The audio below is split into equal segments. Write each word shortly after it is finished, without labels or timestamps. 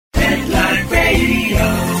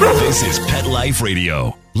This is Pet Life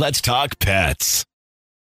Radio. Let's talk pets.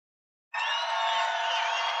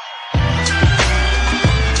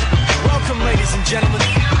 Welcome, ladies and gentlemen.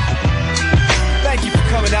 Thank you for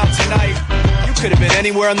coming out tonight. You could have been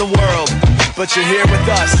anywhere in the world, but you're here with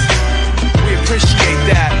us. We appreciate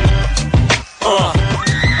that.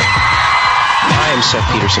 Hi, I'm Seth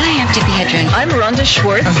Peterson. Hi, I'm Tippi Hedren. I'm Rhonda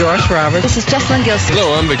Schwartz. I'm Doris Roberts. This is Jessalyn Gilson.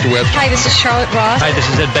 Hello, I'm Victor Webb. Hi, this is Charlotte Ross. Hi, this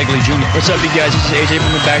is Ed Begley Jr. What's up, you guys? This is AJ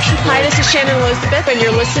from the Backstreet Boys. Hi, this is Shannon Elizabeth, and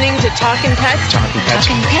you're listening to Talkin' Pets. Talking Pets.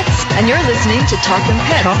 Talking Pets. And you're listening to Talkin'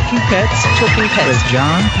 Pets. Talking Pets. Talking Pets. With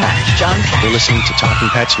John Patch. John Patch. You're listening to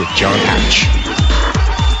Talking Pets with John Patch.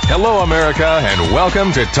 Hello, America, and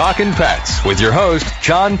welcome to Talkin' Pets with your host,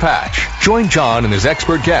 John Patch. Join John and his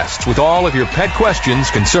expert guests with all of your pet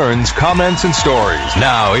questions, concerns, comments, and stories.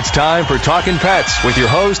 Now it's time for Talkin' Pets with your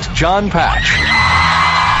host, John Patch.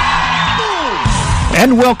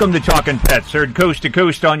 And welcome to Talkin' Pets, heard coast to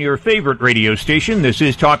coast on your favorite radio station. This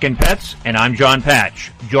is Talkin' Pets, and I'm John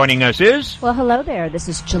Patch. Joining us is... Well, hello there. This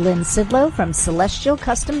is Jalynn Sidlow from Celestial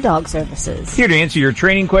Custom Dog Services. Here to answer your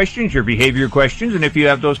training questions, your behavior questions, and if you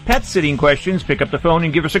have those pet sitting questions, pick up the phone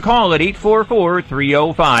and give us a call at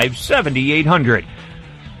 844-305-7800.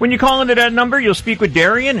 When you call into that number, you'll speak with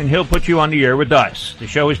Darian, and he'll put you on the air with us. The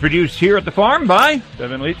show is produced here at the farm by...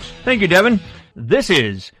 Devin Leach. Thank you, Devin. This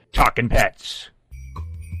is Talkin' Pets.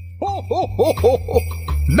 Ho, ho, ho, ho, ho.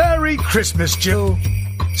 Merry Christmas, Joe.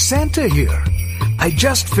 Santa here. I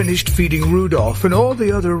just finished feeding Rudolph and all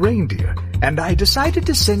the other reindeer, and I decided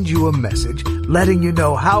to send you a message letting you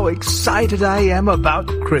know how excited I am about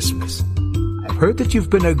Christmas. I've heard that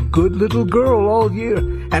you've been a good little girl all year,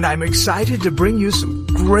 and I'm excited to bring you some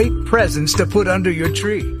great presents to put under your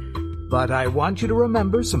tree. But I want you to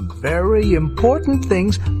remember some very important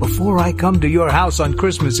things before I come to your house on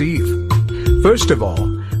Christmas Eve. First of all,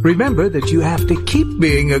 remember that you have to keep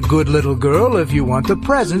being a good little girl if you want the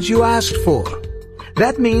presents you asked for.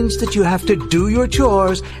 That means that you have to do your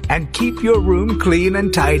chores and keep your room clean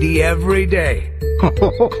and tidy every day.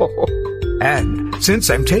 And since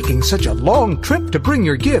I'm taking such a long trip to bring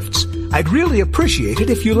your gifts, I'd really appreciate it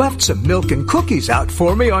if you left some milk and cookies out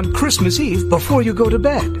for me on Christmas Eve before you go to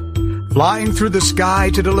bed. Flying through the sky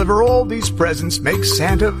to deliver all these presents makes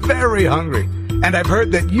Santa very hungry. And I've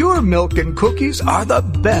heard that your milk and cookies are the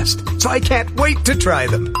best, so I can't wait to try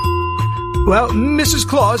them. Well, Mrs.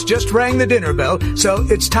 Claus just rang the dinner bell, so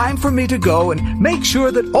it's time for me to go and make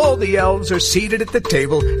sure that all the elves are seated at the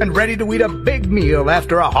table and ready to eat a big meal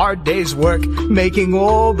after a hard day's work making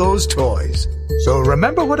all those toys. So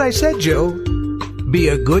remember what I said, Joe. Be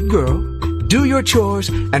a good girl, do your chores,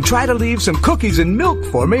 and try to leave some cookies and milk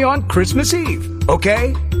for me on Christmas Eve,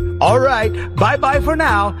 okay? All right, bye-bye for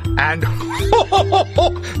now, and ho, ho, ho,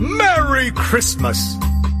 ho, Merry Christmas!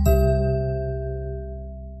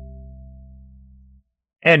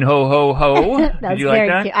 And ho, ho, ho. Did you like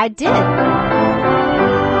that? Cute. I did. And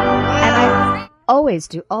I always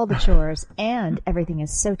do all the chores, and everything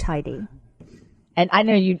is so tidy. And I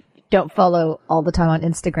know you don't follow all the time on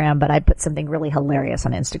Instagram, but I put something really hilarious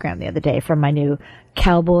on Instagram the other day from my new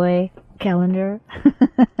cowboy calendar.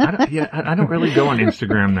 I don't really go on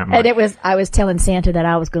Instagram that much. And I was telling Santa that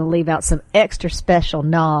I was going to leave out some extra special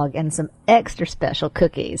nog and some extra special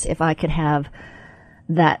cookies if I could have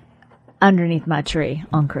that underneath my tree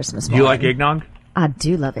on Christmas morning. Do you like eggnog? I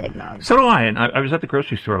do love eggnog. So do I. And I was at the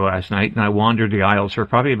grocery store last night, and I wandered the aisles for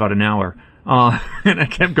probably about an hour. And I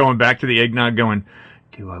kept going back to the eggnog going,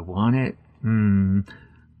 do I want it?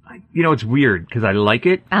 It's weird because I like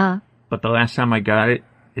it, but the last time I got it,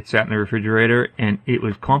 it sat in the refrigerator, and it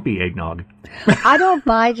was clumpy eggnog. I don't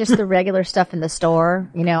buy just the regular stuff in the store.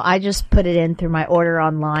 I just put it in through my order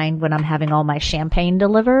online when I'm having all my champagne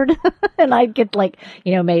delivered. And I get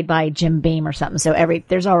made by Jim Beam or something. So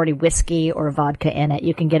there's already whiskey or vodka in it.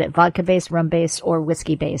 You can get it vodka-based, rum-based, or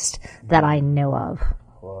whiskey-based that I know of.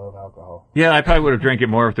 Love alcohol. Yeah, I probably would have drank it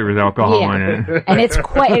more if there was alcohol in it. And it's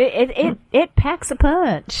it packs a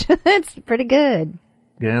punch. It's pretty good.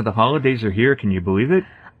 Yeah, the holidays are here. Can you believe it?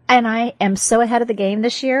 And I am so ahead of the game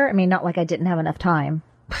this year. I mean, not like I didn't have enough time.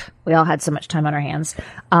 We all had so much time on our hands.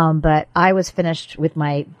 But I was finished with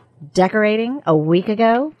my decorating a week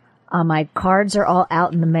ago. My cards are all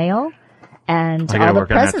out in the mail. And all the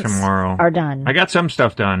presents are done. I got some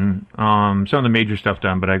stuff done. Some of the major stuff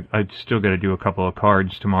done. But I still got to do a couple of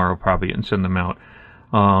cards tomorrow probably and send them out.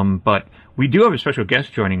 But we do have a special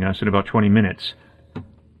guest joining us in about 20 minutes.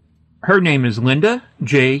 Her name is Linda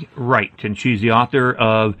J. Wright, and she's the author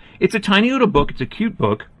of, it's a tiny little book, it's a cute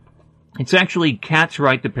book. It's actually Cats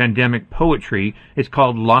Write the Pandemic Poetry. It's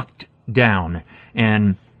called Locked Down.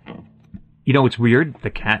 And, You know, it's weird. The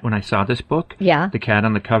cat, when I saw this book, the cat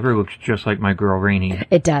on the cover looks just like my girl Rainey.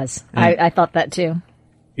 It does. I thought that too.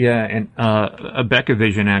 Yeah, and Becca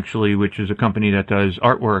Vision, actually, which is a company that does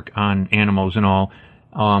artwork on animals and all,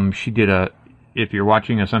 she did if you're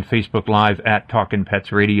watching us on Facebook Live at Talkin'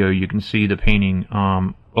 Pets Radio, you can see the painting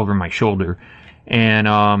over my shoulder.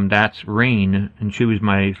 And that's Rain, and she was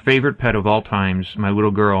my favorite pet of all times, my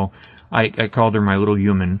little girl. I called her my little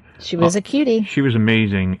human. She was a cutie. She was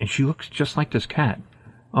amazing, and she looks just like this cat.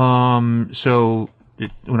 So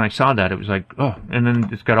when I saw that, it was like, oh. And then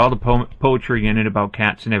it's got all the poetry in it about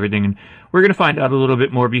cats and everything, and we're going to find out a little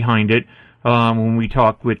bit more behind it when we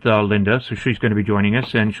talk with Linda. So she's going to be joining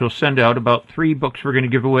us, and she'll send out about 3 books we're going to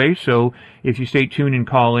give away. So if you stay tuned and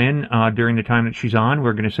call in during the time that she's on,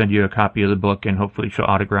 we're going to send you a copy of the book, and hopefully she'll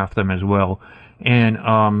autograph them as well. And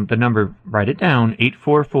the number, write it down,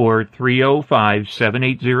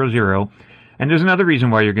 844-305-7800. And there's another reason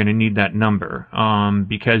why you're going to need that number,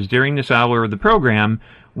 because during this hour of the program,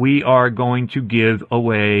 we are going to give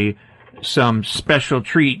away some special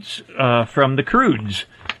treats from the Croods.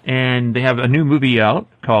 And they have a new movie out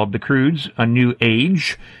called The Croods, A New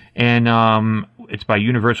Age, and it's by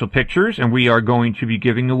Universal Pictures, and we are going to be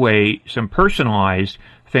giving away some personalized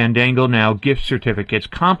Fandango Now gift certificates,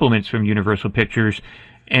 compliments from Universal Pictures,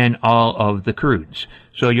 and all of the Croods.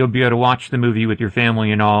 So you'll be able to watch the movie with your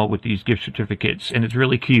family and all with these gift certificates, and it's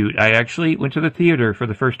really cute. I actually went to the theater for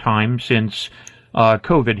the first time since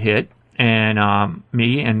COVID hit, and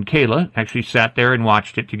me and Kayla actually sat there and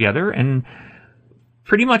watched it together, and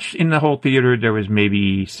pretty much in the whole theater there was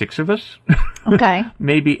maybe 6 of us. Okay.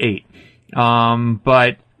 Maybe 8.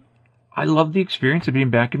 But I love the experience of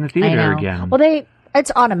being back in the theater again. Well, it's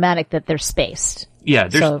automatic that they're spaced. Yeah,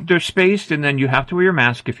 they're spaced, and then you have to wear your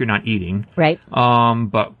mask if you're not eating. Right.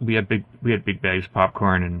 But we had big bags of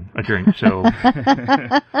popcorn and a drink, so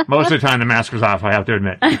most of the time the mask was off, I have to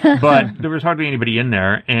admit. But there was hardly anybody in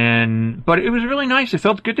there, but it was really nice. It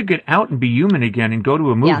felt good to get out and be human again and go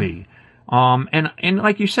to a movie. Yeah. And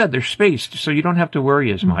like you said, they're spaced, so you don't have to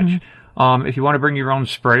worry as much. If you want to bring your own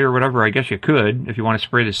spray or whatever, I guess you could. If you want to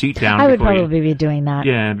spray the seat down. I would probably be doing that.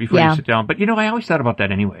 Yeah, before you sit down. But, I always thought about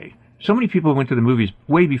that anyway. So many people went to the movies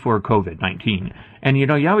way before COVID-19. And,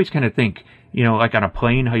 you always kind of think, like on a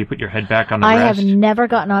plane, how you put your head back on the rest. I have never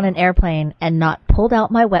gotten on an airplane and not pulled out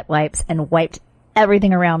my wet wipes and wiped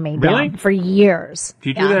everything around me down for years. Do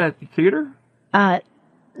you do that at the theater?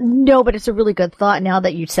 No, but it's a really good thought. Now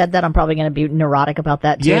that you said that, I'm probably going to be neurotic about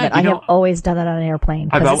that too. Yeah, but I have always done that on an airplane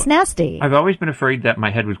because it's nasty. I've always been afraid that my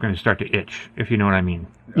head was going to start to itch, if you know what I mean.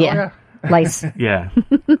 Yeah. Lice. Yeah.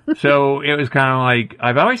 So it was kind of like,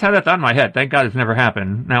 I've always had that thought in my head. Thank God it's never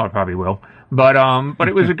happened. Now it probably will. But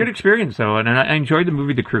it was a good experience though, and I enjoyed the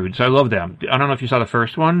movie The Croods. I love them. I don't know if you saw the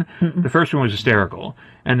first one. The first one was hysterical,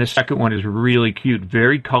 and the second one is really cute,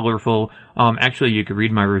 very colorful. Actually, you can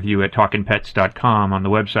read my review at talkinpets.com on the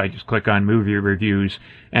website. Just click on movie reviews,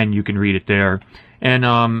 and you can read it there. And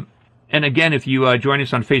again, if you join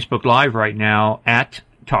us on Facebook Live right now at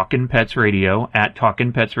Talkin' Pets Radio,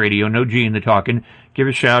 no G in the talkin', give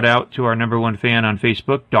a shout out to our number 1 fan on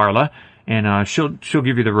Facebook, Darla. And she'll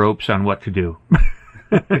give you the ropes on what to do.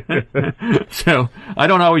 So I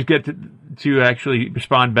don't always get to actually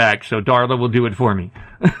respond back, so Darla will do it for me.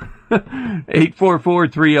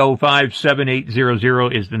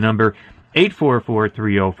 844-305-7800 is the number.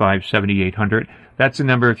 844-305-7800. That's the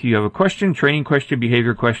number if you have a question, training question,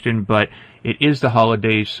 behavior question, but it is the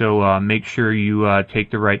holidays, so make sure you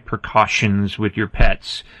take the right precautions with your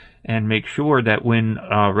pets, and make sure that when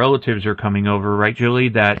relatives are coming over, right, Julie,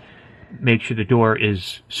 that make sure the door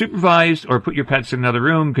is supervised, or put your pets in another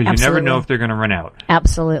room, because you never know if they're going to run out.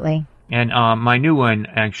 Absolutely. And my new one,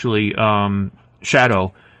 actually,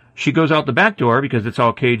 Shadow, she goes out the back door because it's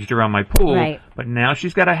all caged around my pool. Right. But now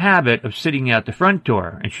she's got a habit of sitting at the front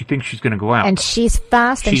door, and she thinks she's going to go out. And she's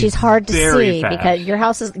fast, and she's hard to see because your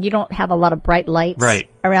house you don't have a lot of bright lights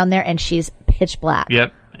around there, and she's pitch black.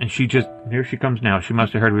 Yep. And here she comes now. She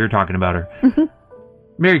must have heard we were talking about her.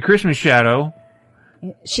 Merry Christmas, Shadow.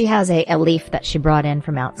 She has a leaf that she brought in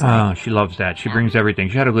from outside. Oh, she loves that. She brings everything.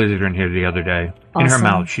 She had a lizard in here the other day. Awesome. In her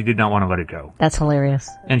mouth. She did not want to let it go. That's hilarious.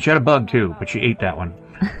 And she had a bug, too, but she ate that one.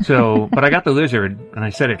 So, but I got the lizard, and I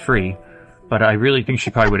set it free, but I really think she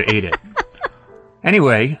probably would have ate it.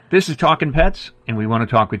 Anyway, this is Talkin' Pets, and we want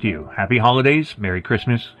to talk with you. Happy holidays, Merry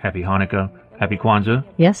Christmas, Happy Hanukkah, Happy Kwanzaa.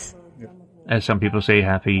 Yes. As some people say,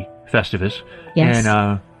 Happy Festivus. Yes.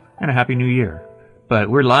 And a Happy New Year. But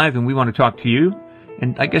we're live, and we want to talk to you.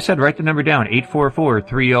 And like I said, write the number down,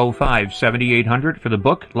 844-305-7800 for the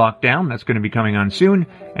book, Lockdown. That's going to be coming on soon.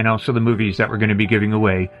 And also the movies that we're going to be giving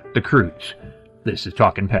away, The Croods. This is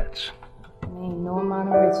Talkin' Pets.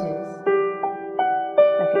 bitches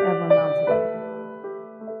that could ever amount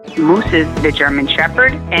to. Moose is the German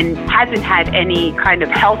Shepherd and hasn't had any kind of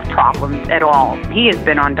health problems at all. He has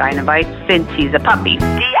been on Dinovite since he's a puppy.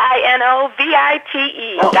 DINOVITE.com.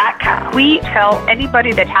 We tell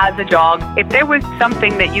anybody that has a dog, if there was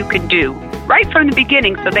something that you could do right from the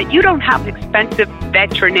beginning so that you don't have expensive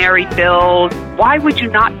veterinary bills, why would you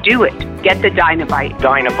not do it? Get the Dinovite.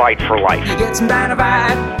 Dinovite for life. You get some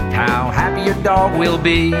Dinovite, how happy your dog will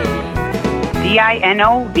be.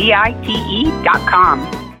 DINOVITE.com.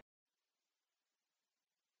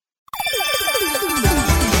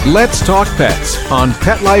 Let's Talk Pets on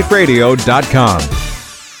PetLifeRadio.com.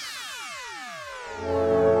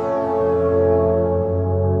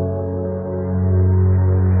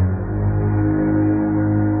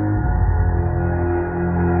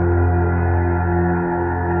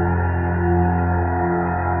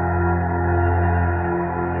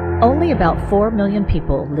 Only about 4 million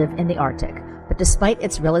people live in the Arctic, but despite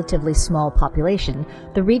its relatively small population,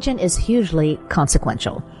 the region is hugely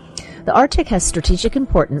consequential. The Arctic has strategic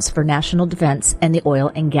importance for national defense and the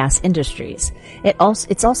oil and gas industries.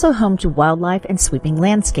 It's also home to wildlife and sweeping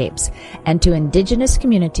landscapes, and to indigenous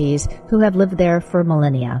communities who have lived there for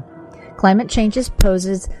millennia. Climate change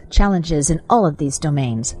poses challenges in all of these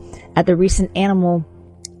domains. At the recent annual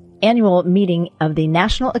meeting of the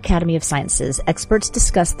National Academy of Sciences, experts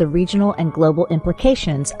discussed the regional and global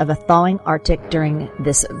implications of a thawing Arctic during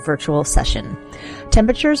this virtual session.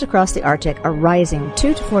 Temperatures across the Arctic are rising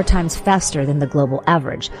 2 to 4 times faster than the global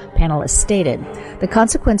average, panelists stated. The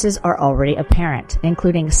consequences are already apparent,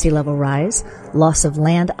 including sea level rise, loss of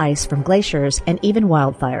land ice from glaciers, and even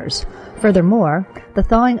wildfires. Furthermore, the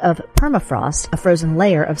thawing of permafrost, a frozen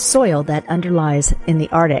layer of soil that underlies in the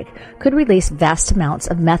Arctic, could release vast amounts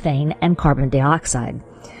of methane and carbon dioxide.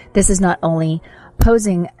 This is not only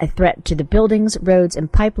posing a threat to the buildings, roads,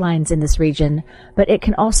 and pipelines in this region, but it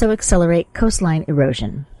can also accelerate coastline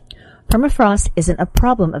erosion. Permafrost isn't a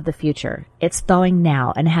problem of the future. It's thawing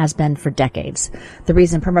now and has been for decades. The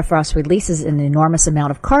reason permafrost releases an enormous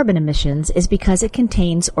amount of carbon emissions is because it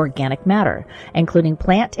contains organic matter, including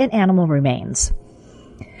plant and animal remains.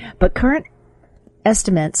 But current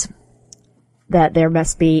estimates that there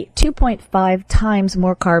must be 2.5 times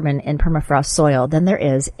more carbon in permafrost soil than there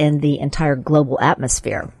is in the entire global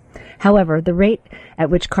atmosphere. However, the rate at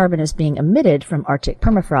which carbon is being emitted from Arctic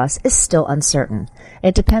permafrost is still uncertain.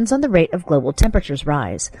 It depends on the rate of global temperatures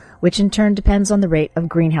rise, which in turn depends on the rate of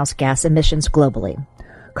greenhouse gas emissions globally.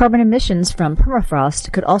 Carbon emissions from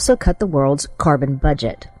permafrost could also cut the world's carbon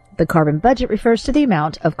budget. The carbon budget refers to the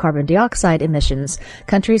amount of carbon dioxide emissions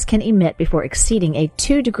countries can emit before exceeding a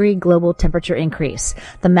 2-degree global temperature increase,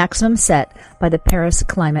 the maximum set by the Paris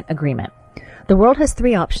Climate Agreement. The world has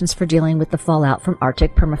 3 options for dealing with the fallout from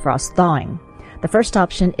Arctic permafrost thawing. The first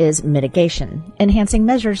option is mitigation, enhancing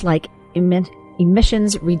measures like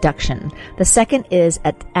emissions reduction. The second is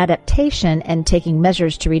adaptation and taking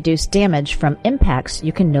measures to reduce damage from impacts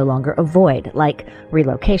you can no longer avoid, like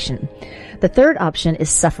relocation. The third option is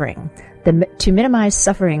suffering. To minimize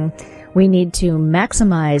suffering, we need to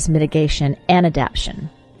maximize mitigation and adaptation.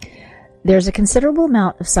 There's a considerable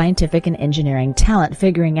amount of scientific and engineering talent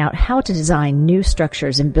figuring out how to design new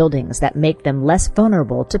structures and buildings that make them less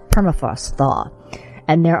vulnerable to permafrost thaw.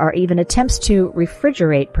 And there are even attempts to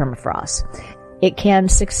refrigerate permafrost. It can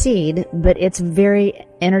succeed, but it's very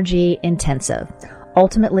energy intensive.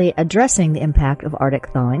 Ultimately, addressing the impact of Arctic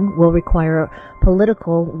thawing will require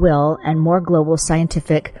political will and more global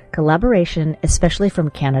scientific collaboration, especially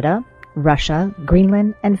from Canada, Russia,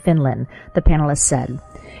 Greenland, and Finland, the panelists said.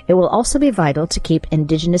 It will also be vital to keep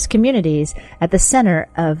indigenous communities at the center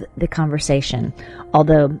of the conversation,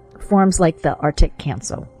 although forums like the Arctic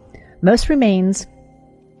Council. Most remains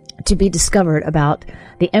to be discovered about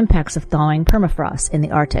the impacts of thawing permafrost in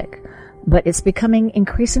the Arctic, but it's becoming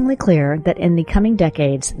increasingly clear that in the coming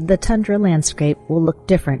decades, the tundra landscape will look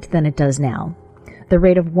different than it does now. The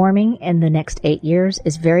rate of warming in the next 8 years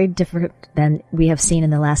is very different than we have seen in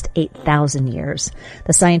the last 8,000 years.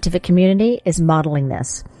 The scientific community is modeling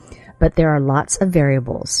this, but there are lots of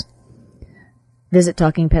variables. Visit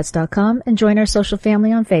TalkingPets.com and join our social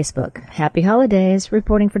family on Facebook. Happy holidays.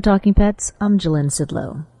 Reporting for Talking Pets, I'm Jalynn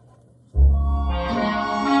Sidlow.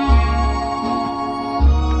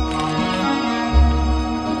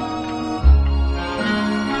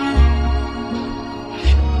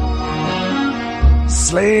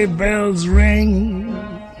 Sleigh bells ring.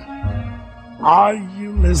 Are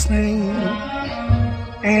you listening?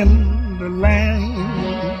 In the lane,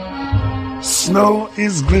 snow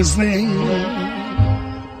is glistening.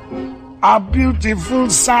 A beautiful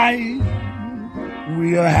sight.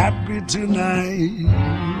 We are happy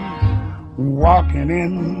tonight. walking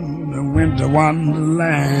in the winter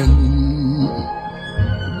wonderland.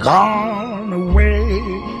 Gone away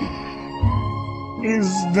is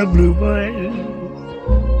the bluebird,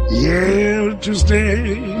 here to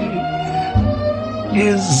stay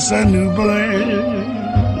is a new bird.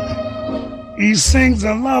 He sings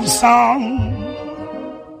a love song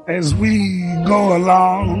as we go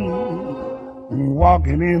along,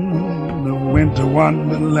 walking in the winter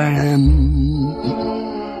wonderland.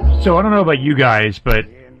 So I don't know about you guys, but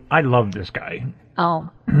I love this guy. Oh.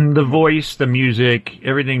 The voice, the music,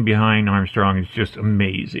 everything behind Armstrong is just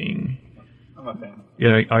amazing. I'm a fan.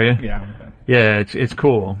 Yeah, are you? Yeah, I'm a fan. Yeah, it's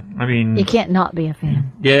cool. I mean... You can't not be a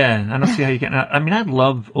fan. Yeah, I don't see how you can... I mean, I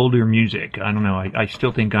love older music. I don't know. I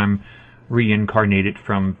still think I'm reincarnated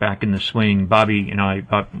from back in the swing. Bobby,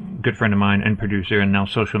 a good friend of mine and producer and now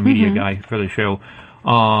social media guy for the show,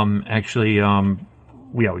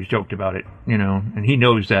 we always joked about it, and he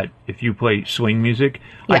knows that if you play swing music,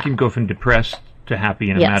 I can go from depressed to happy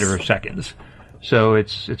in a matter of seconds. So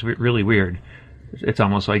it's really weird. It's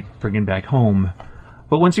almost like bringing back home.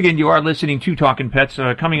 But once again, you are listening to Talkin' Pets.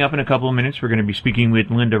 Coming up in a couple of minutes, we're going to be speaking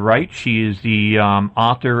with Linda Wright. She is the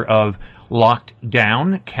author of Locked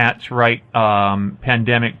Down, Cats Write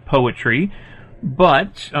Pandemic Poetry.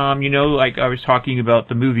 But, like I was talking about,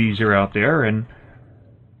 the movies are out there, and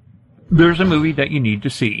there's a movie that you need to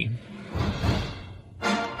see.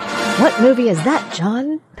 What movie is that,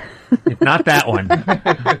 John? It's not that one.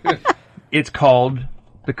 It's called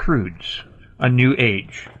The Croods, A New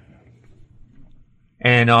Age.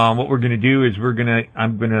 And what we're going to do is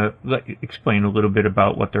I'm going to explain a little bit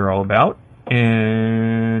about what they're all about.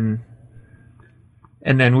 And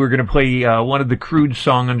then we're going to play one of the Croods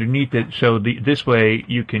song underneath it. So this way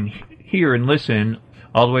you can hear and listen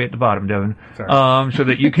all the way at the bottom, Devin. So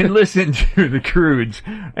that you can listen to the Croods.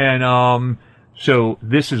 And so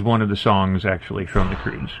this is one of the songs actually from the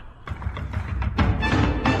Croods.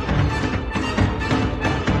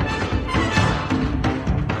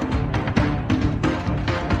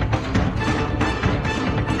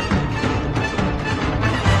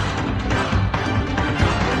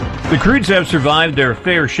 The Croods have survived their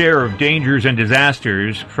fair share of dangers and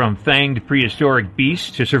disasters, from fanged prehistoric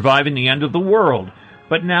beasts to surviving the end of the world.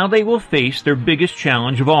 But now they will face their biggest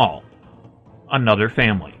challenge of all: another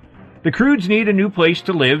family. The Croods need a new place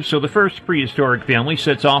to live, so the first prehistoric family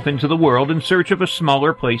sets off into the world in search of a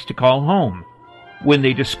smaller place to call home. When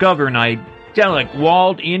they discover an idyllic,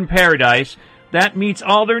 walled-in paradise that meets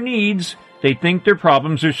all their needs, they think their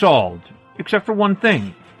problems are solved. Except for one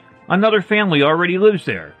thing. Another family already lives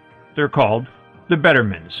there. They're called the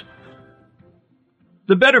Bettermans.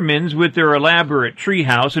 The Bettermans, with their elaborate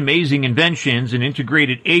treehouse, amazing inventions, and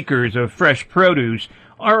integrated acres of fresh produce,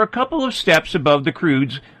 are a couple of steps above the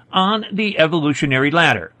Croods on the evolutionary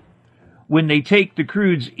ladder. When they take the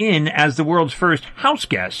Croods in as the world's first house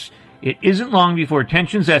guests, it isn't long before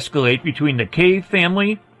tensions escalate between the cave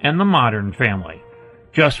family and the modern family.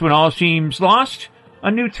 Just when all seems lost, a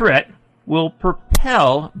new threat will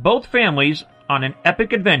propel both families on an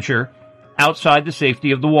epic adventure outside the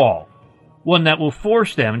safety of the wall. One that will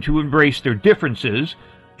force them to embrace their differences,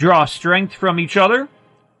 draw strength from each other,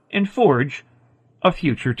 and forge a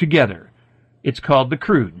future together. It's called The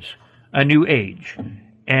Croods, A New Age.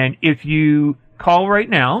 And if you call right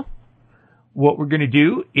now, what we're going to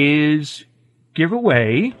do is give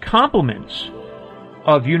away compliments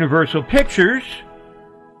of Universal Pictures.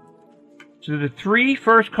 So the 3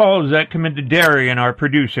 first calls that come into Darian, our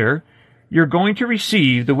producer, you're going to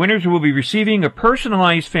receive, the winners will be receiving a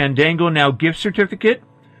personalized Fandango Now gift certificate.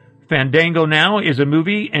 Fandango Now is a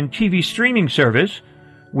movie and TV streaming service.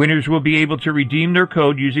 Winners will be able to redeem their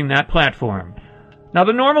code using that platform. Now,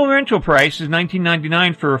 the normal rental price is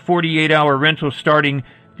 $19.99 for a 48-hour rental starting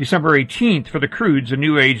December 18th for the Croods, A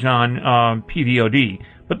New Age on PVOD.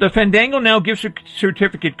 But the Fandango Now gift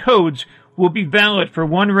certificate codes will be valid for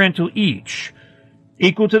 1 rental each,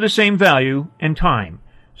 equal to the same value and time.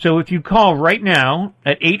 So if you call right now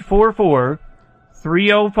at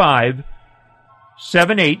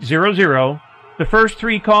 844-305-7800, the first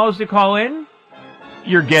 3 calls to call in,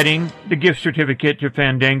 you're getting the gift certificate to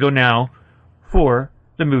Fandango Now for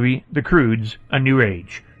the movie The Croods, A New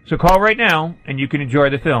Age. So call right now and you can enjoy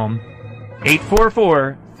the film.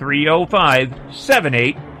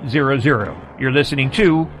 844-305-7800. You're listening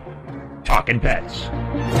to Talkin' Pets.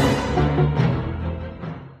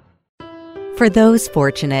 For those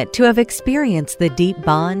fortunate to have experienced the deep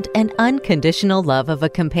bond and unconditional love of a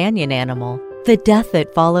companion animal, the death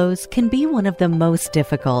that follows can be one of the most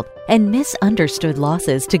difficult and misunderstood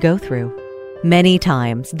losses to go through. Many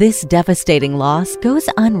times, this devastating loss goes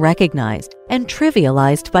unrecognized and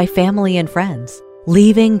trivialized by family and friends,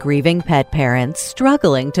 leaving grieving pet parents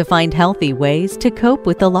struggling to find healthy ways to cope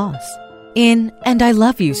with the loss. In And I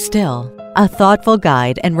Love You Still, a thoughtful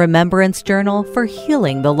guide and remembrance journal for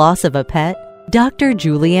healing the loss of a pet, Dr.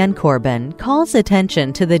 Julianne Corbin calls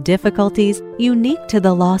attention to the difficulties unique to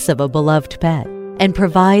the loss of a beloved pet and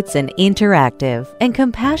provides an interactive and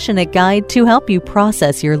compassionate guide to help you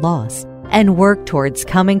process your loss and work towards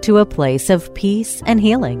coming to a place of peace and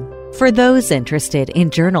healing. For those interested in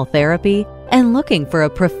journal therapy and looking for a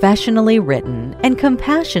professionally written and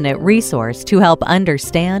compassionate resource to help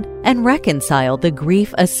understand and reconcile the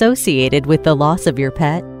grief associated with the loss of your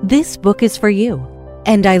pet, this book is for you.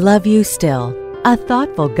 And I Love You Still, a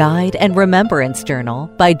thoughtful guide and remembrance journal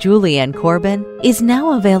by Julianne Corbin, is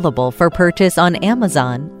now available for purchase on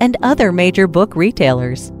Amazon and other major book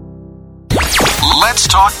retailers. Let's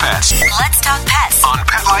talk pets. Let's talk pets On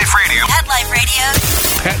Pet Life Radio.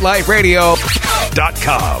 Pet Life Radio.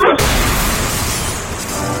 PetLifeRadio.com.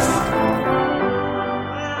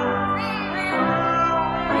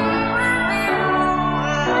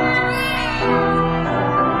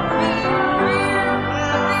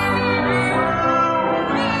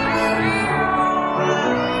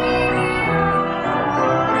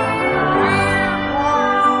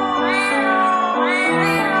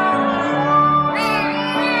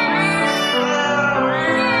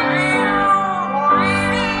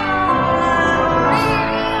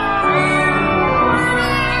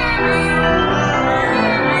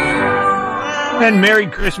 And Merry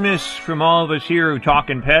Christmas from all of us here who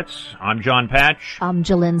Talkin' Pets. I'm John Patch. I'm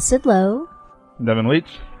Jalynn Sidlow. Devin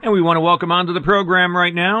Leach. And we want to welcome onto the program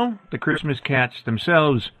right now the Christmas cats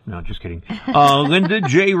themselves. No, just kidding. Linda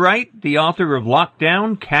J. Wright, the author of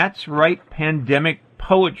Lockdown, Cats Write Pandemic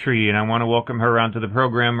Poetry. And I want to welcome her onto the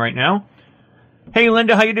program right now. Hey,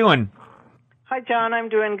 Linda, how you doing? Hi, John. I'm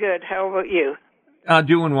doing good. How about you?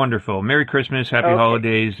 Doing wonderful. Merry Christmas, Happy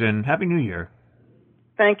Holidays, and Happy New Year.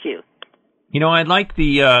 Thank you. You know, I like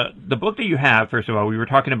the book that you have, first of all. We were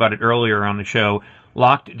talking about it earlier on the show,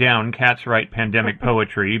 Locked Down, Cats Write Pandemic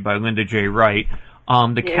Poetry by Linda J. Wright.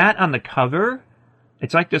 The cat on the cover,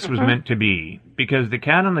 it's like this was meant to be, because the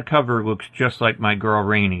cat on the cover looks just like my girl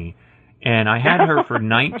Rainey, and I had her for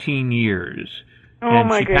 19 years. Oh,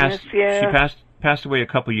 my goodness, She passed away a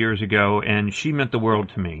couple years ago, and she meant the world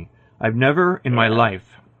to me. I've never in my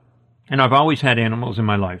life, and I've always had animals in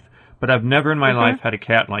my life, but I've never in my life had a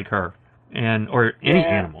cat like her. Or any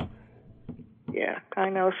animal. Yeah, I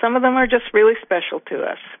know. Some of them are just really special to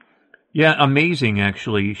us. Yeah, amazing,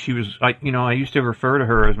 actually. She was, I used to refer to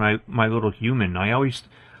her as my little human. I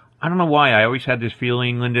don't know why, I always had this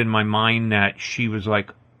feeling, Linda, in my mind that she was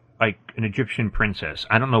like an Egyptian princess.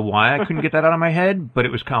 I don't know why I couldn't get that out of my head, but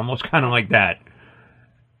it was almost kind of like that.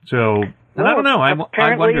 So, and I don't know, I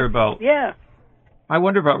wonder about... Yeah. I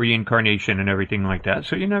wonder about reincarnation and everything like that,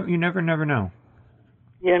 so you never know.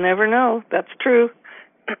 You never know. That's true.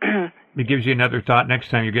 It gives you another thought next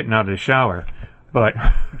time you're getting out of the shower. But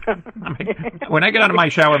when I get out of my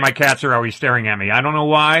shower, my cats are always staring at me. I don't know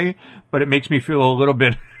why, but it makes me feel a little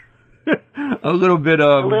bit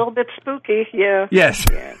spooky. Yeah. Yes.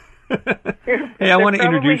 Yeah. Hey, I want to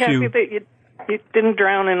introduce you. That you didn't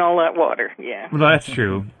drown in all that water. Yeah. Well, that's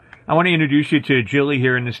true. I want to introduce you to Jilly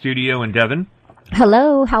here in the studio and Devin.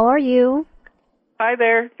 Hello. How are you? Hi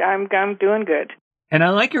there. I'm doing good. And I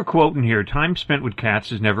like your quote in here, "Time spent with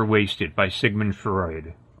cats is never wasted," by Sigmund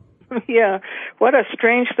Freud. Yeah, what a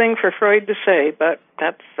strange thing for Freud to say, but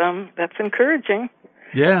that's encouraging.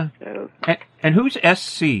 Yeah. So. And who's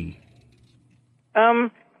SC?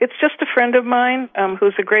 It's just a friend of mine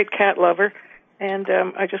who's a great cat lover, and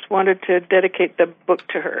I just wanted to dedicate the book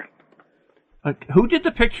to her. Who did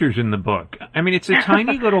the pictures in the book? I mean, it's a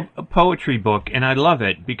tiny little poetry book, and I love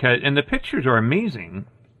it and the pictures are amazing.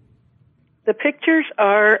 The pictures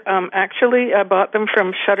are actually, I bought them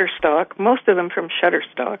from Shutterstock, most of them from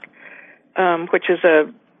Shutterstock, which is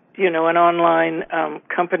an online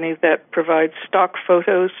company that provides stock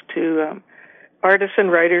photos to artists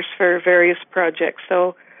and writers for various projects.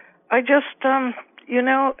 So I just, the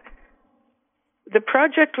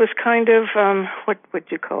project was kind of, what would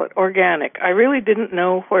you call it, organic. I really didn't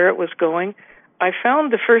know where it was going. I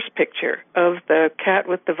found the first picture of the cat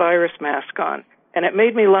with the virus mask on. And it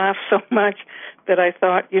made me laugh so much that I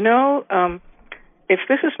thought, if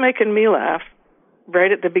this is making me laugh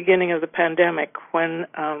right at the beginning of the pandemic when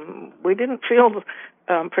we didn't feel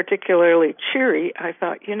particularly cheery, I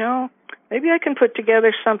thought, maybe I can put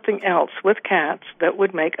together something else with cats that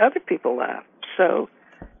would make other people laugh. So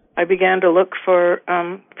I began to look for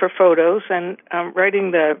photos, and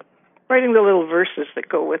writing the writing the little verses that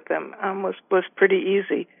go with them was pretty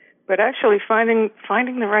easy. But actually finding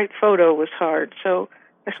the right photo was hard. So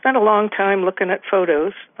I spent a long time looking at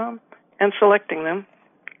photos and selecting them.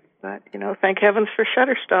 But, thank heavens for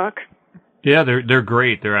Shutterstock. Yeah, they're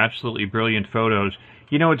great. They're absolutely brilliant photos.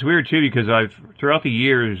 It's weird, too, because throughout the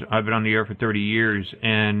years, I've been on the air for 30 years,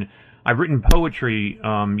 and I've written poetry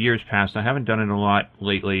years past. I haven't done it a lot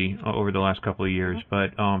lately over the last couple of years,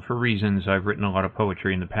 but for reasons, I've written a lot of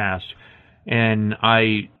poetry in the past. And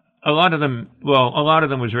a lot of them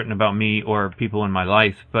was written about me or people in my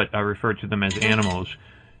life, but I referred to them as animals.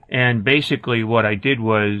 And basically what I did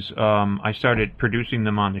was I started producing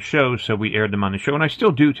them on the show, so we aired them on the show, and I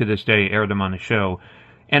still do to this day air them on the show.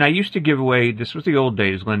 And I used to give away, this was the old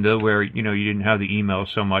days, Linda, where, you didn't have the email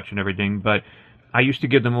so much and everything, but I used to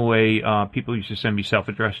give them away. People used to send me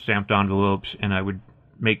self-addressed stamped envelopes, and I would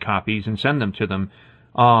make copies and send them to them.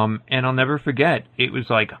 And I'll never forget, it was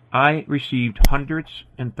like I received hundreds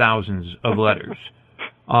and thousands of letters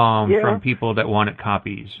from people that wanted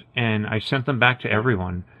copies, and I sent them back to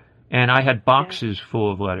everyone. And I had boxes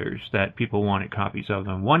full of letters that people wanted copies of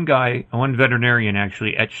them. One veterinarian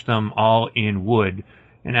actually etched them all in wood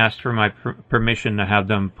and asked for my permission to have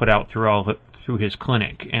them put out through his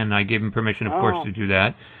clinic. And I gave him permission, of course, to do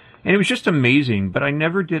that. And it was just amazing, but I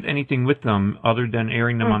never did anything with them other than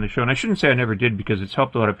airing them on the show. And I shouldn't say I never did, because it's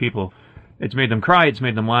helped a lot of people. It's made them cry, it's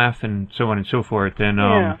made them laugh, and so on and so forth. And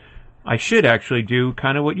I should actually do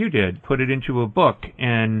kind of what you did, put it into a book.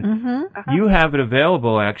 And you have it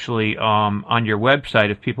available, actually, on your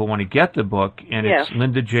website if people want to get the book. And it's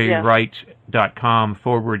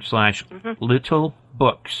lindajwright.com/little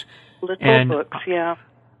books. Little books, yeah.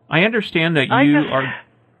 I understand that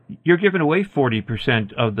you're giving away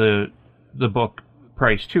 40% of the book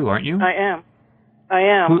price too, aren't you? I am.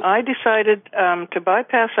 I decided to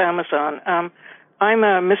bypass Amazon. I'm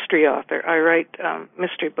a mystery author. I write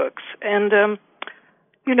mystery books, and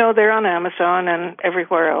they're on Amazon and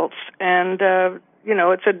everywhere else. And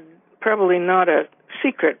it's probably not a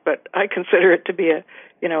secret, but I consider it to be a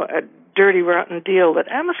dirty, rotten deal that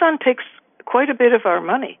Amazon takes quite a bit of our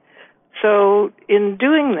money. So in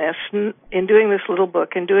doing this little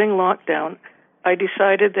book, in doing Lockdown, I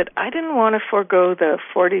decided that I didn't want to forego the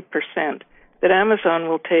 40% that Amazon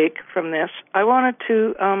will take from this. I wanted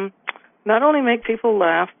to not only make people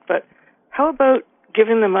laugh, but how about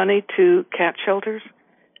giving the money to cat shelters?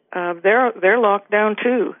 They're locked down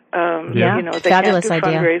too. They fabulous can't do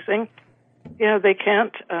idea. fundraising.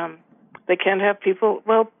 They can't have people,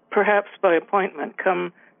 perhaps by appointment,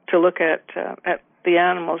 come to look at the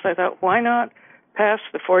animals. I thought, why not pass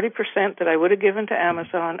the 40% that I would have given to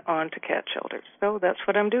Amazon on to cat shelters? So that's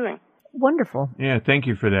what I'm doing. Wonderful. Yeah, thank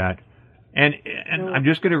you for that. And I'm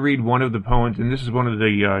just going to read one of the poems, and this is one of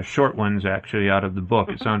the short ones, actually, out of the book.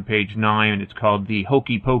 It's on page 9, and it's called The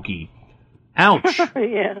Hokey Pokey. Ouch!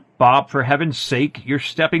 Yeah. Bob, for heaven's sake, you're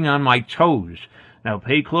stepping on my toes. Now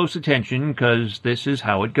pay close attention, 'cause this is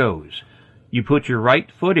how it goes. You put your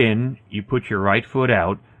right foot in, you put your right foot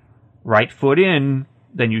out. Right foot in,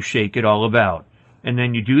 then you shake it all about. And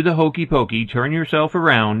then you do the hokey pokey, turn yourself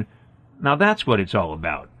around. Now that's what it's all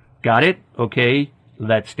about. Got it? Okay,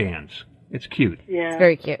 let's dance. It's cute. Yeah. It's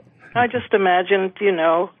very cute. I just imagined,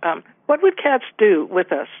 what would cats do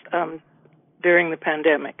with us during the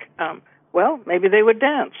pandemic? Maybe they would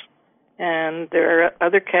dance. And there are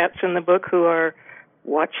other cats in the book who are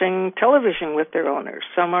watching television with their owners.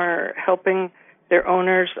 Some are helping their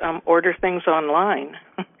owners order things online.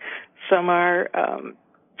 Some are I'm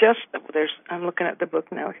looking at the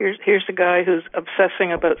book now. Here's a guy who's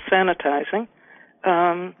obsessing about sanitizing.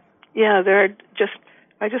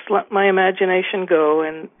 I just let my imagination go,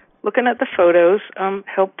 and looking at the photos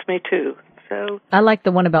helped me too. So I like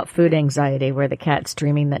the one about food anxiety, where the cat's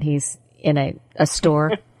dreaming that he's in a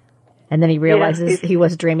store, and then he realizes he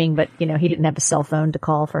was dreaming, but he didn't have a cell phone to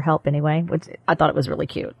call for help anyway. Which I thought it was really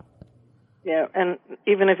cute. Yeah, and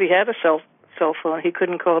even if he had a cell phone, he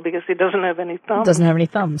couldn't call because he doesn't have any thumbs. Doesn't have any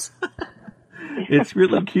thumbs. It's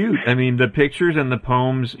really cute. I mean, the pictures and the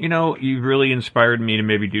poems, you've really inspired me to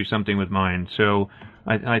maybe do something with mine. So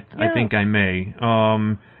I think I may.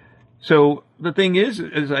 So the thing is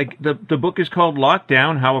like the book is called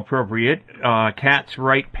Lockdown, How Appropriate. Cats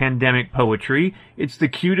Write Pandemic Poetry. It's the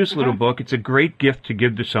cutest little book. It's a great gift to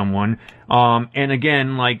give to someone. And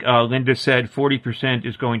again, like Linda said, 40%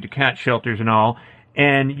 is going to cat shelters and all.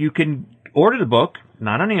 And you can order the book,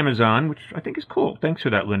 not on Amazon, which I think is cool. Thanks for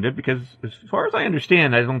that, Linda, because as far as I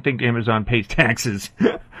understand, I don't think Amazon pays taxes.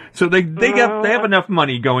 So they have enough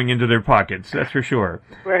money going into their pockets, that's for sure.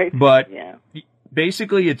 Right. But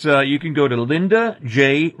Basically, it's you can go to Linda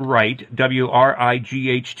J. Wright,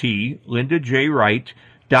 WRIGHT,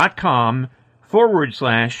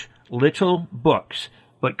 lindajwright.com/little books.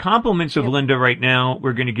 But compliments of Linda right now,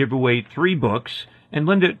 we're going to give away 3 books. And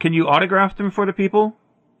Linda, can you autograph them for the people?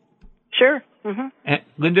 Sure. Mm-hmm. And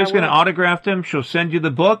Linda's going to autograph them. She'll send you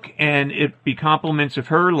the book, and it be compliments of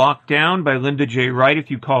her, Locked Down by Linda J. Wright.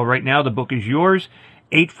 If you call right now, the book is yours.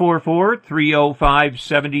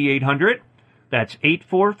 844-305-7800. That's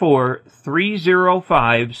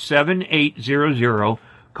 844-305-7800.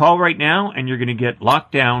 Call right now, and you're going to get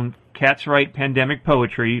Locked Down, Cat's Right Pandemic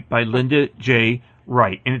Poetry by Linda J.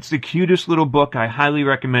 Wright. And it's the cutest little book. I highly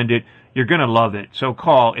recommend it. You're going to love it. So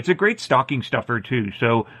call. It's a great stocking stuffer, too.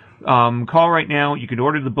 So call right now. You can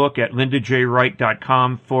order the book at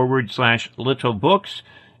lindajwright.com/little books.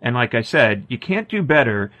 And like I said, you can't do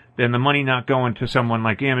better than the money not going to someone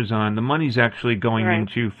like Amazon. The money's actually going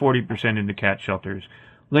into 40% into cat shelters.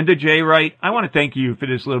 Linda J. Wright, I want to thank you for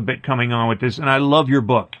this little bit coming on with this, and I love your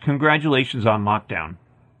book. Congratulations on Lockdown.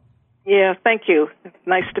 Yeah, thank you. It's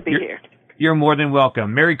nice to be here. You're more than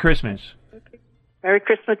welcome. Merry Christmas. Merry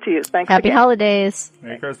Christmas to you. Thanks Happy again. holidays.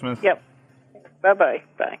 Merry Christmas. Yep. Bye-bye.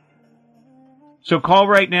 Bye. So call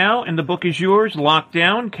right now, and the book is yours, Locked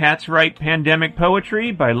Down, Cat's Right Pandemic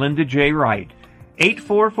Poetry by Linda J. Wright.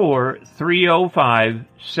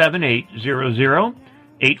 844-305-7800.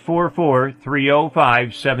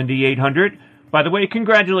 844-305-7800. By the way,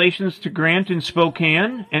 congratulations to Grant in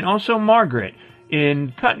Spokane and also Margaret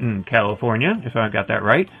in Cutton, California, if I got that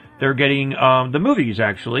right. They're getting the movies,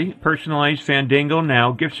 actually, Personalized Fandango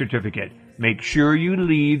Now gift certificate. Make sure you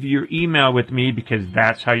leave your email with me because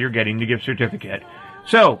that's how you're getting the gift certificate.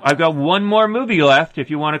 So, I've got one more movie left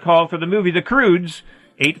if you want to call for the movie The Croods,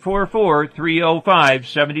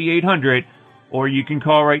 844-305-7800, or you can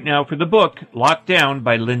call right now for the book, Locked Down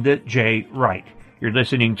by Linda J. Wright. You're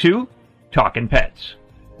listening to Talkin' Pets.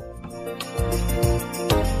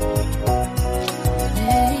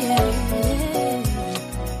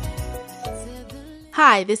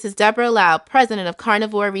 Hi, this is Deborah Lau, president of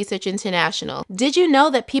Carnivore Research International. Did you know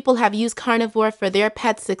that people have used carnivore for their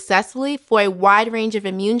pets successfully for a wide range of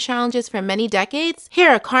immune challenges for many decades? Here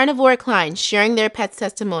are carnivore clients sharing their pet's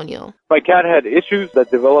testimonial. My cat had issues that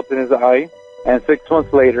developed in his eye, and 6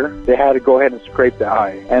 months later, they had to go ahead and scrape the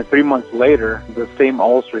eye. And 3 months later, the same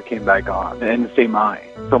ulcer came back on in the same eye.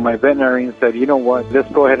 So my veterinarian said, you know what,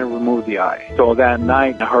 let's go ahead and remove the eye. So that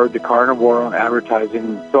night, I heard the carnivore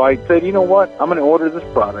advertising. So I said, you know what, I'm going to order this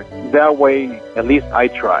product. That way, at least I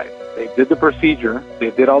tried. They did the procedure.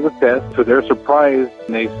 They did all the tests. To their surprise,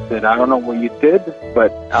 they said, I don't know what you did,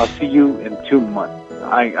 but I'll see you in 2 months.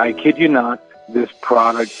 I kid you not. This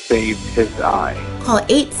product saved his eye. Call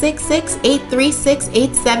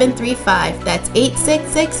 866-836-8735. That's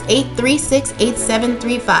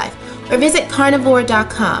 866-836-8735. Or visit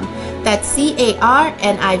carnivore.com. That's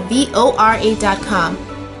carnivora.com.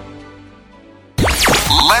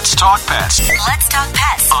 Let's talk pets. Let's talk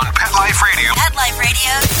pets on Pet Life Radio. Pet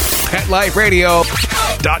Life Radio.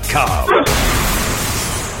 PetLifeRadio.com.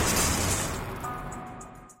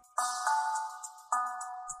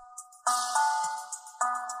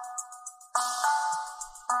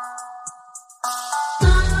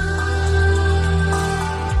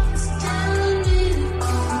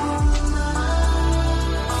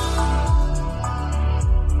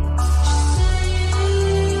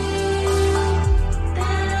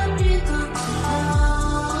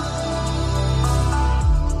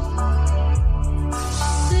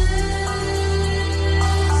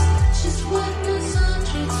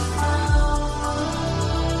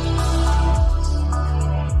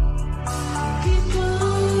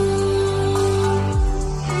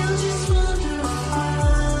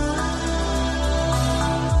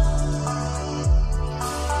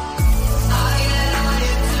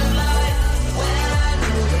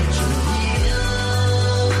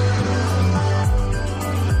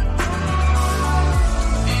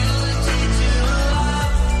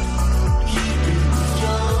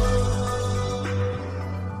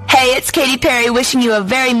 It's Katy Perry wishing you a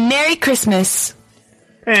very Merry Christmas.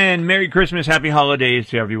 And Merry Christmas, Happy Holidays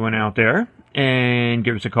to everyone out there. And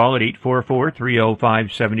give us a call at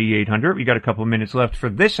 844-305-7800. We got a couple of minutes left for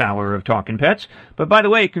this hour of Talkin' Pets. But by the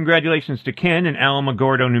way, congratulations to Ken in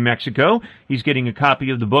Alamogordo, New Mexico. He's getting a copy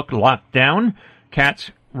of the book Locked Down, Cat's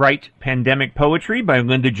Right Pandemic Poetry by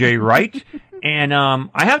Linda J. Wright. And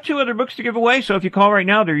I have 2 other books to give away, so if you call right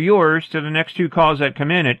now, they're yours to the next 2 calls that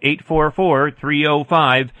come in at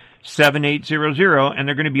 844-305-7800, and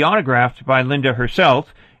they're going to be autographed by Linda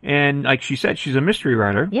herself. And like she said, she's a mystery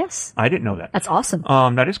writer. Yes. I didn't know that. That's awesome.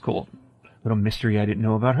 That is cool. little mystery I didn't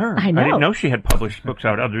know about her. I know. I didn't know she had published books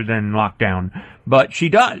out other than Lockdown, but she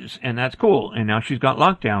does, and that's cool. And now she's got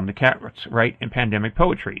Lockdown, the Cat Wright and Pandemic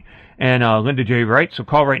Poetry. And Linda J. Wright, so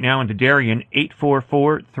call right now into Darien,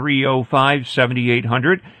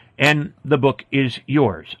 844-305-7800, and the book is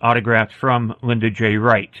yours, autographed from Linda J.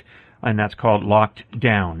 Wright, and that's called Locked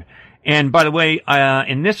Down. And by the way,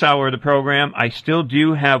 in this hour of the program, I still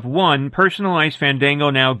do have one personalized Fandango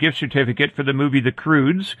Now gift certificate for the movie The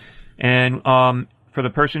Croods. And for the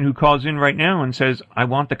person who calls in right now and says, I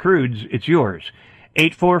want The Croods, it's yours.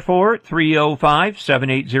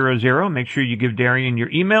 844-305-7800. Make sure you give Darian your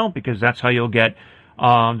email because that's how you'll get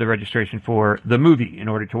the registration for the movie in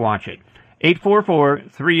order to watch it.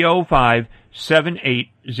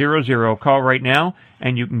 844-305-7800. Call right now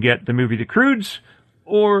and you can get the movie The Croods,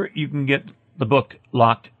 or you can get the book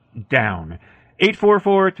Locked Down.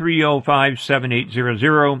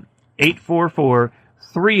 844-305-7800.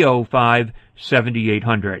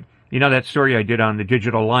 844-305-7800. You know that story I did on the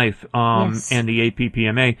Digital Life Yes. and the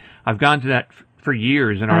APPMA? I've gone to that for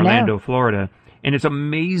years in Orlando, Florida, and it's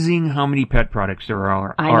amazing how many pet products there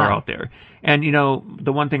are out there. And, you know,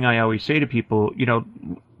 the one thing I always say to people, you know,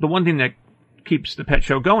 the one thing that keeps the pet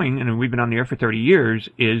show going, and we've been on the air for 30 years,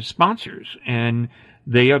 is sponsors. And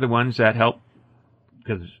they are the ones that help,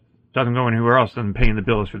 because it doesn't go anywhere else than paying the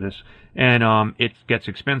bills for this. And it gets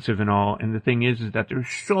expensive and all. And the thing is that there's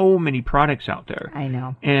so many products out there. I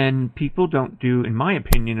know. And people don't do, in my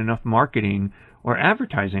opinion, enough marketing or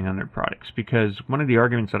advertising on their products. Because one of the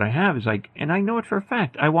arguments that I have is like, and I know it for a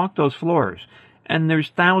fact, I walk those floors, and there's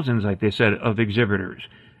thousands, like they said, of exhibitors.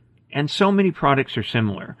 And so many products are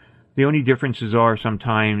similar. The only differences are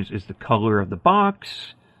sometimes is the color of the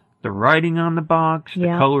box, the writing on the box, the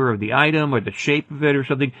color of the item, or the shape of it or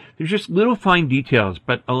something. There's just little fine details,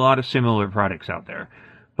 but a lot of similar products out there.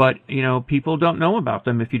 But, you know, people don't know about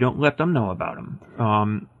them if you don't let them know about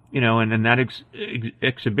them. You know, and that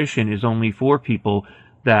exhibition is only for people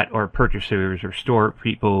that are purchasers or store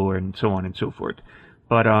people and so on and so forth.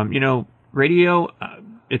 But, you know, radio,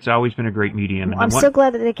 it's always been a great medium. Well, I'm so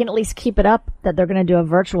glad that they can at least keep it up, that they're going to do a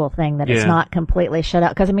virtual thing, that it's not completely shut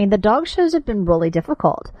out. Because, I mean, the dog shows have been really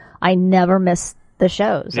difficult. I never miss the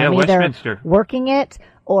shows. Yeah, I'm Westminster. either working it,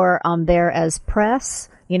 or I'm there as press,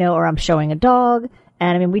 you know, or I'm showing a dog.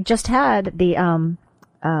 And, I mean, we just had the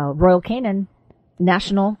Royal Canin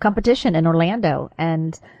National Competition in Orlando,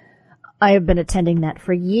 and I have been attending that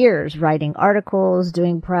for years, writing articles,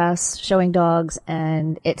 doing press, showing dogs,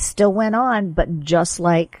 and it still went on, but just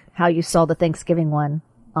like how you saw the Thanksgiving one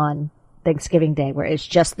on Thanksgiving Day, where it's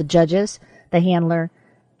just the judges, the handler,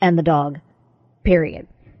 and the dog, period.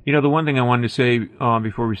 You know, the one thing I wanted to say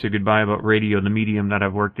before we say goodbye about radio, the medium that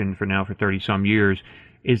I've worked in for 30-some years,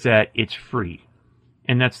 is that it's free.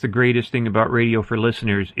 And that's the greatest thing about radio for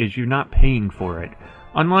listeners, is you're not paying for it.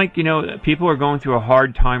 Unlike, you know, people are going through a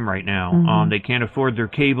hard time right now. Mm-hmm. They can't afford their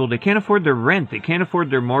cable. They can't afford their rent. They can't afford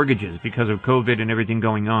their mortgages because of COVID and everything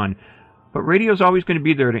going on. But radio's always going to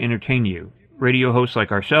be there to entertain you. Radio hosts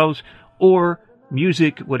like ourselves, or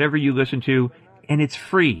music, whatever you listen to, and it's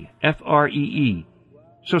free. Free.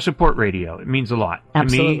 So support radio. It means a lot to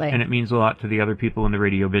me, and it means a lot to the other people in the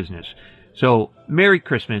radio business. So, Merry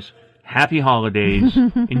Christmas. Happy holidays.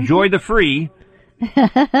 Enjoy the free.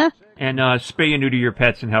 And spay and neuter your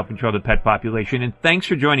pets and help control the pet population. And thanks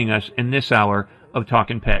for joining us in this hour of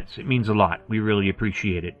Talkin' Pets. It means a lot. We really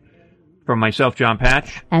appreciate it. From myself, John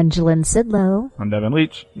Patch. And Jalynn Sidlow. I'm Devin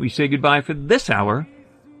Leach. We say goodbye for this hour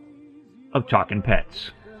of Talkin'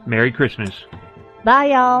 Pets. Merry Christmas. Bye,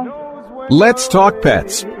 y'all. Let's Talk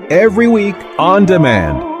Pets, every week on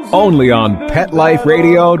demand, only on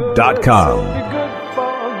PetLifeRadio.com.